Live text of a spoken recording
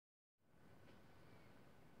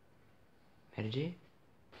Merge?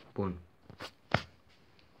 Bun.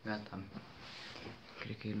 Gata.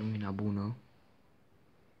 Cred că e lumina bună.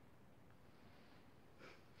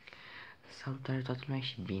 Salutare toată lumea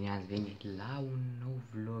și bine ați venit la un nou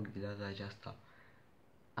vlog de data aceasta.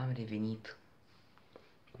 Am revenit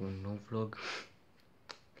cu un nou vlog.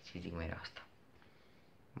 Ce zic mereu asta?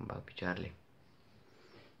 Îmi bag picioarele.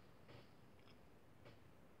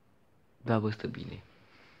 Da, vă stă bine.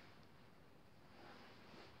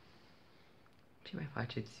 Ce mai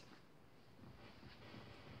faceți?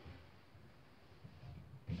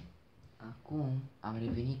 Acum am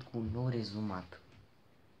revenit cu un nou rezumat.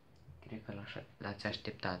 Cred că l-ați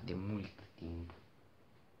așteptat de mult timp.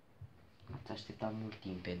 Ați așteptat mult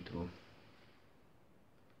timp pentru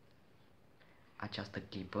această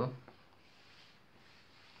clipă.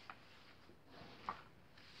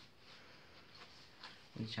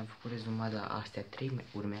 Deci am făcut rezumat, dar astea 3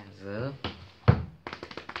 urmează.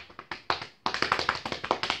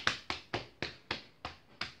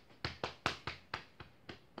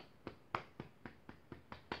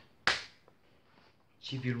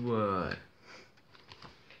 Civil War.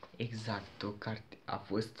 Exact, o carte a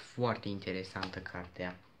fost foarte interesantă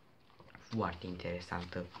cartea. Foarte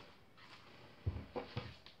interesantă.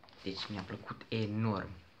 Deci mi-a plăcut enorm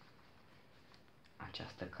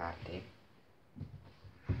această carte.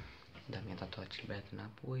 Dar mi-a dat-o acel băiat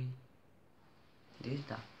înapoi.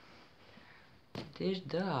 Deci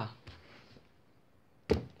da.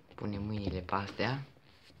 Punem mâinile pe astea.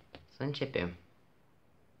 Să începem.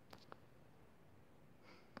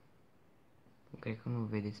 Cred că nu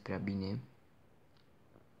vedeți prea bine.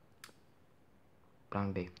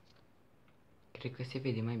 Plan B. Cred că se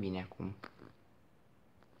vede mai bine acum.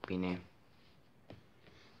 Bine.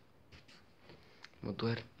 Mă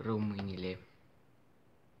doar rău mâinile.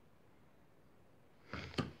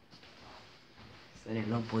 Să ne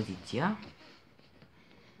luăm poziția.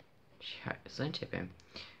 Și hai să începem.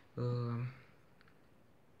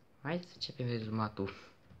 Hai să începem rezumatul.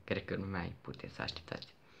 Cred că nu mai puteți să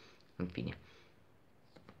așteptați. În fine.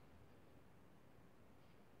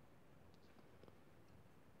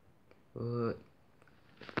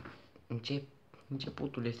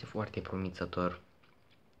 Începutul este foarte promițător.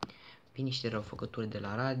 Vin niște răufăcători de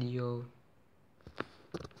la radio.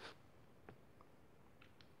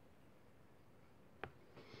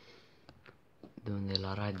 De unde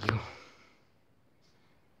la radio?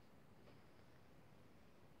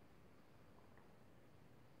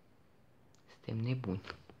 Suntem nebuni.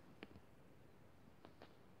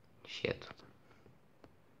 Shit.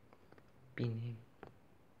 Bine.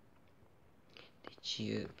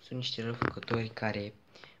 Deci sunt niște răufăcători care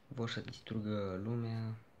vor să distrugă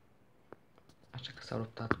lumea. Așa că s-au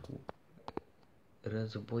luptat cu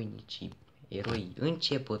războinicii, eroi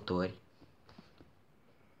începători.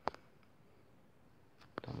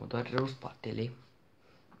 Mă doar rău spatele.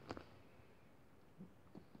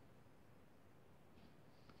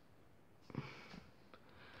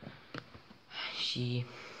 Și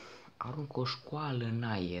aruncă o școală în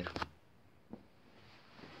aer.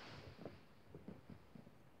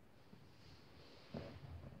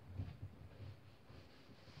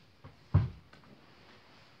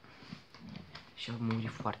 Și au murit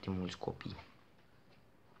foarte mulți copii.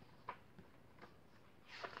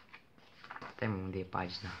 Stai mă, unde e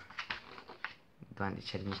pagina? Doamne,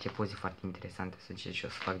 deci are niște poze foarte interesante. Să încerc și eu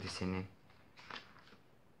să fac desene.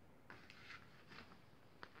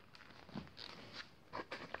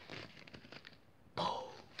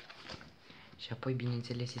 Și apoi,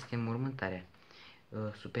 bineînțeles, este mormântarea.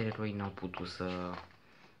 Supereroii n-au putut să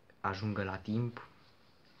ajungă la timp.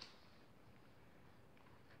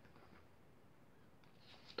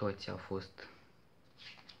 Toți au fost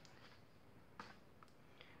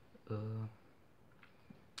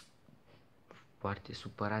foarte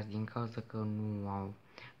supărați din cauza că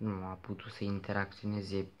nu a putut să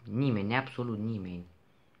interacționeze nimeni, absolut nimeni.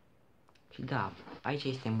 Și da, aici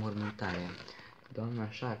este mormântarea. Doamna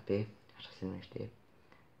Șarpe, așa se numește,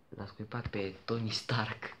 l-a scuipat pe Tony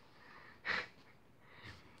Stark.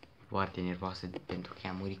 Foarte nervoasă pentru că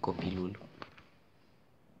i-a murit copilul.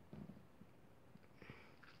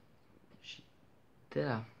 Și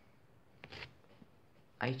da,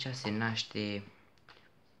 aici se naște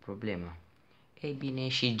problema. Ei bine,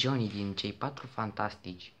 și Johnny din cei 4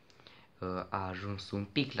 fantastici a ajuns un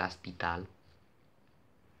pic la spital.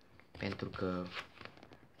 Pentru că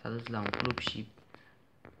s-a dus la un club și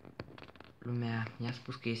lumea mi-a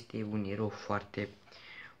spus că este un erou foarte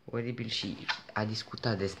oribil și a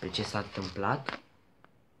discutat despre ce s-a întâmplat.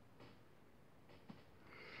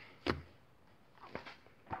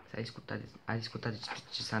 A discutat despre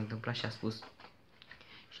ce s-a întâmplat și a spus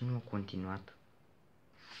și și nu a continuat.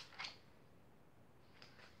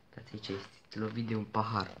 Uitați aici, este lovit de un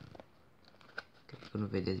pahar. Cred că nu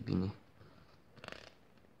vedeți bine.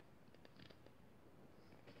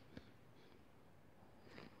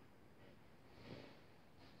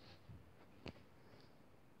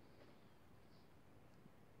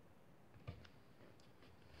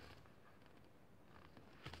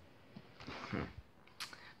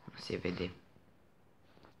 Nu se vede.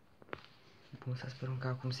 Bun, să sperăm că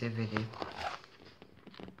acum se vede.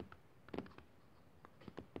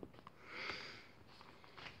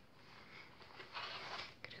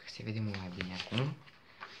 Cred că se vede mult mai bine acum.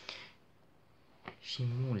 Și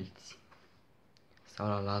mulți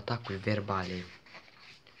sau la atacuri verbale.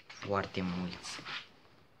 Foarte mulți.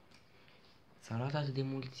 S-au luat atât de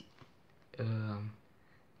mulți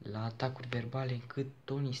la atacuri verbale încât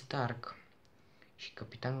Tony Stark și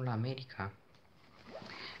Capitanul America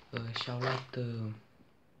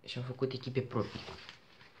și-au făcut echipe proprii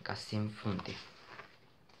ca să se înfrunte.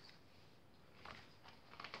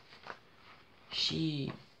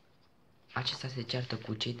 Și acesta se ceartă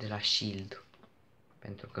cu cei de la SHIELD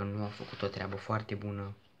pentru că nu au făcut o treabă foarte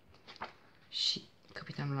bună și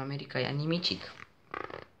Capitanul America i-a nimicit.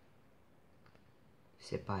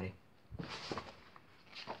 Se pare.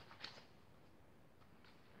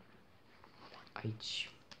 Aici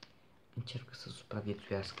încearcă să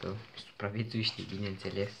supraviețuiască. Supraviețuiește,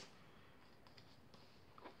 bineînțeles.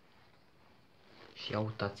 Și ia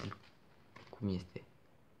uitați-l cum este.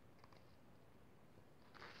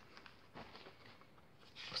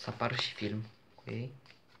 O să apară și film cu ei.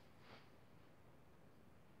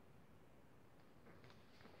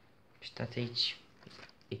 Și uitați aici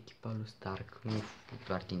echipa lui Stark, nu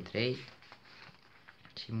doar dintre ei,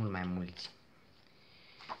 ci mult mai mulți.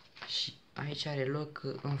 Și aici are loc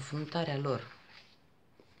înfruntarea lor.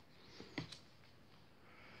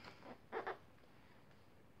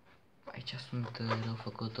 Aici sunt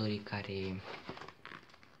răufăcătorii care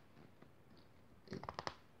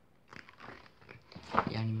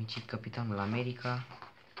i-a nimicit Capitanul America.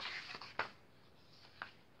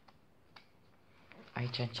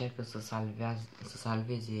 Aici încearcă să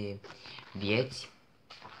salveze vieți.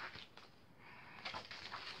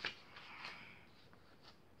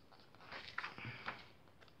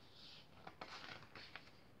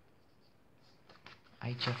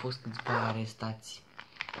 Aici au fost câțiva arestați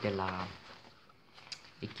de la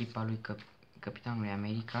echipa lui Capitanului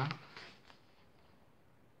America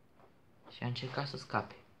și a încercat să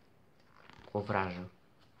scape cu o vrajă.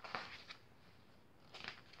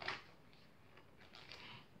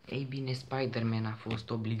 Ei bine, Spider-Man a fost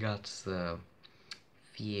obligat să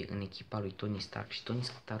fie în echipa lui Tony Stark și Tony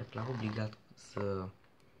Stark l-a obligat să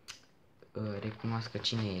recunoască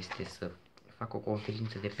cine este, să facă o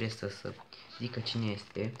conferință de presă, să zică cine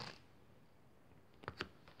este.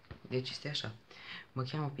 Deci este așa. Mă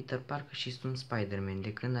cheamă Peter Parker și sunt Spider-Man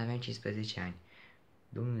de când aveam 15 ani.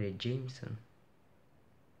 Domnule Jameson?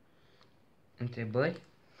 Întrebări?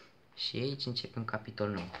 Și aici începem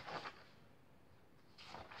capitolul nou.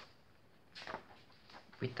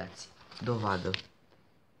 Uitați, dovadă.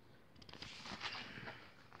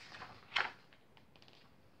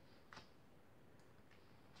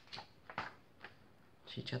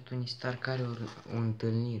 Și aici Tony Stark are o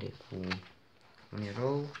întâlnire cu un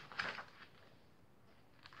erou.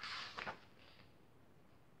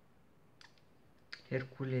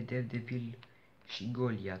 Hercule, Daredevil și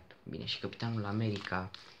Goliath. Bine, și Capitanul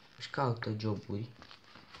America își caută joburi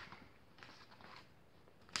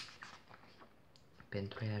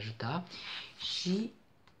pentru a-i ajuta și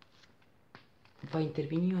va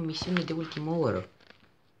interveni o misiune de ultimă oră.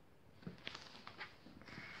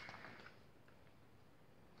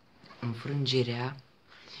 Înfrângerea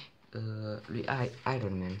lui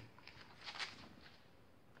Iron Man.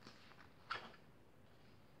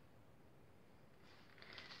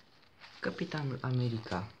 Capitanul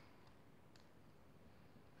America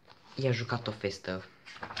i-a jucat o festă.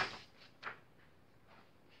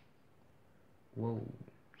 Wow,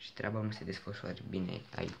 și treaba nu se desfășoară bine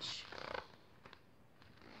aici.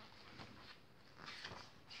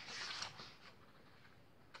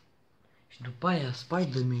 Și după aia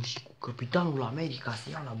Spider-Man și cu Capitanul America se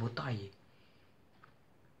iau la bătaie.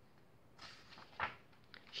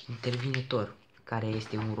 Și intervine Thor, care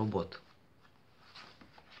este un robot.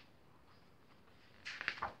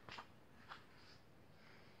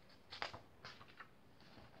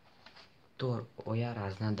 Thor o ia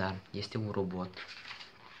razna, dar este un robot.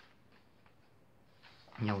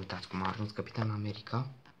 Ia uitați cum a ajuns Capitanul America.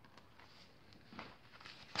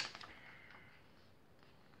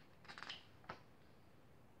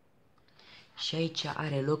 Și aici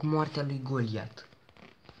are loc moartea lui Goliat.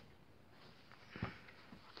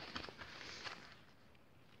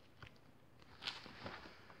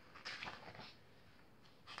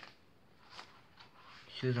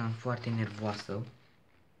 Susan foarte nervoasă.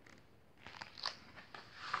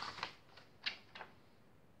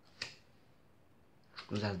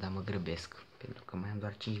 Scuzați, dar mă grăbesc, pentru că mai am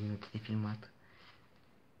doar 5 minute de filmat.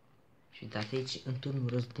 Și uitați aici, în turnul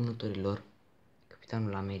răzbunătorilor,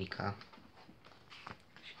 Capitanul America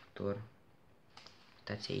și Thor.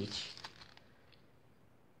 Uitați aici.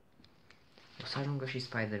 O să ajungă și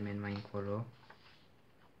Spider-Man mai încolo.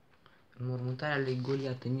 Înmormântarea lui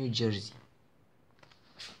Goliat în New Jersey.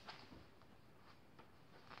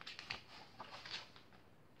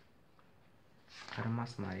 A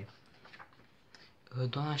rămas mare.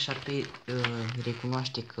 Doamna Șarpe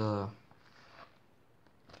recunoaște că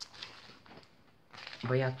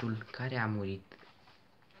băiatul care a murit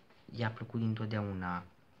i-a plăcut dintotdeauna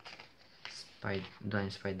doamne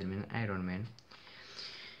Spider-Man, Iron Man.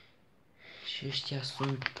 Și ăștia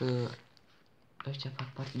ăștia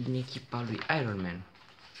fac parte din echipa lui Iron Man,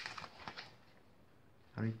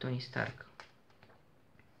 a lui Tony Stark.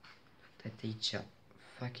 Uitați aici,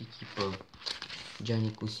 fac echipă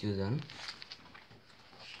Johnny cu Susan.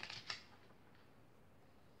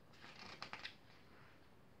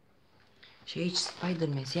 Și aici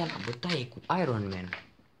Spider-Man se ia la bătaie cu Iron Man.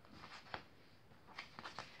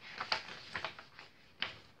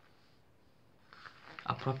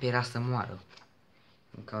 Aproape era să moară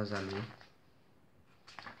din cauza lui.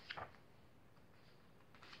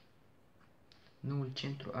 Noul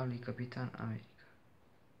centru al lui Capitan America.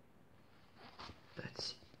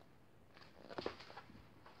 Dați.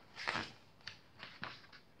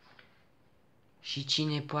 Și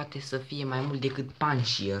cine poate să fie mai mult decât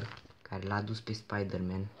Punisher, care l-a dus pe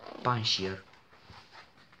Spider-Man? Punisher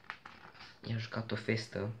i-a jucat o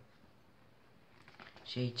festă.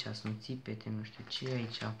 Și aici sunt țipete, nu știu ce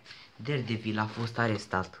aici. Daredevil a fost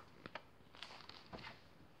arestat.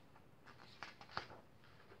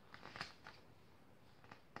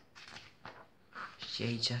 Și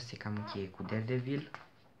aici se cam încheie cu Daredevil.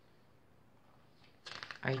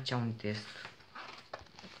 Aici un test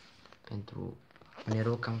pentru un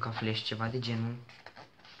erou cam ca Flash, ceva de genul.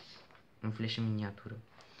 Un Flash în miniatură.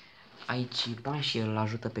 Aici Punisher îl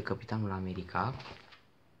ajută pe Capitanul America.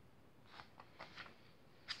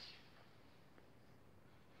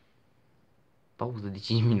 Pauză de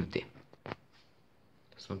 5 minute.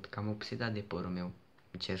 Sunt cam obsedat de părul meu.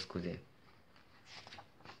 Îmi cer scuze.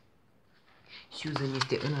 Susan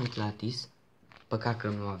este în Atlantis. Păcat că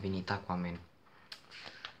nu a venit Aquaman.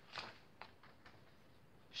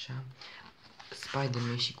 Așa.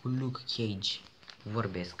 Spider-Man și cu Luke Cage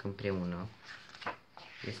vorbesc împreună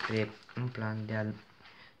despre un plan de a-l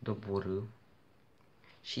doborî.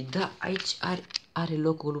 Și da, aici are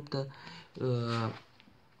loc o luptă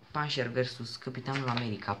Punisher versus Capitanul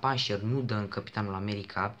America. Punisher nu dă în Capitanul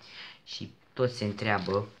America și toți se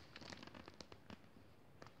întreabă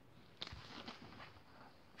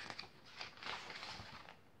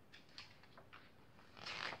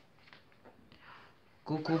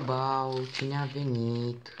Cucubau, cine a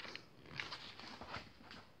venit?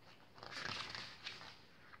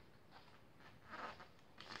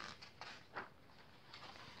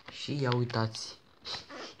 Și ia uitați,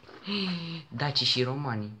 dacii și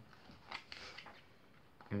romanii.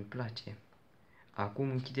 Îmi place. Acum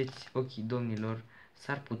închideți ochii, domnilor,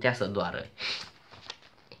 s-ar putea să doară.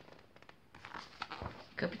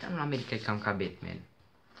 Capitanul America e cam ca Batman.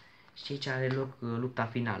 Și aici are loc lupta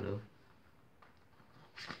finală.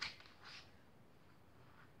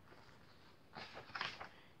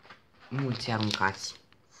 Mulți aruncați.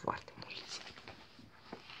 Foarte mulți.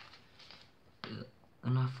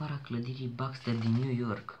 În afara clădirii Baxter din New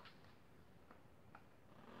York.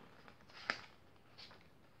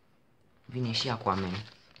 Vine și Aquaman.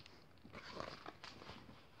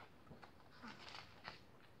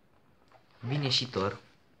 Vine și Thor.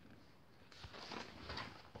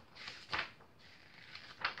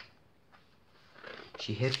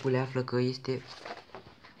 Și Hercule află că este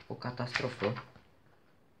o catastrofă.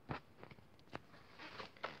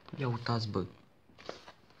 Ia uitați, bă.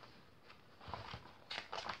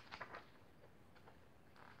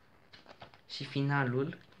 Și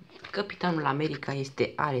finalul, Capitanul America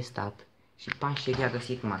este arestat și Punisher i-a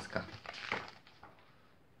găsit masca.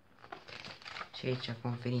 Și aici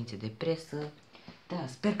conferințe de presă. Da,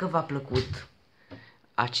 sper că v-a plăcut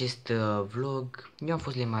acest vlog. Eu am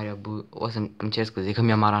fost Mario, bă. O să-mi cer scuze că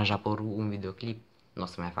mi-am aranjat părul un videoclip. Nu o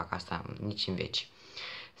să mai fac asta nici în veci.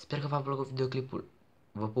 Sper că v-a plăcut videoclipul.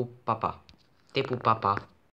 Vă pup, papa. Te pup, papa.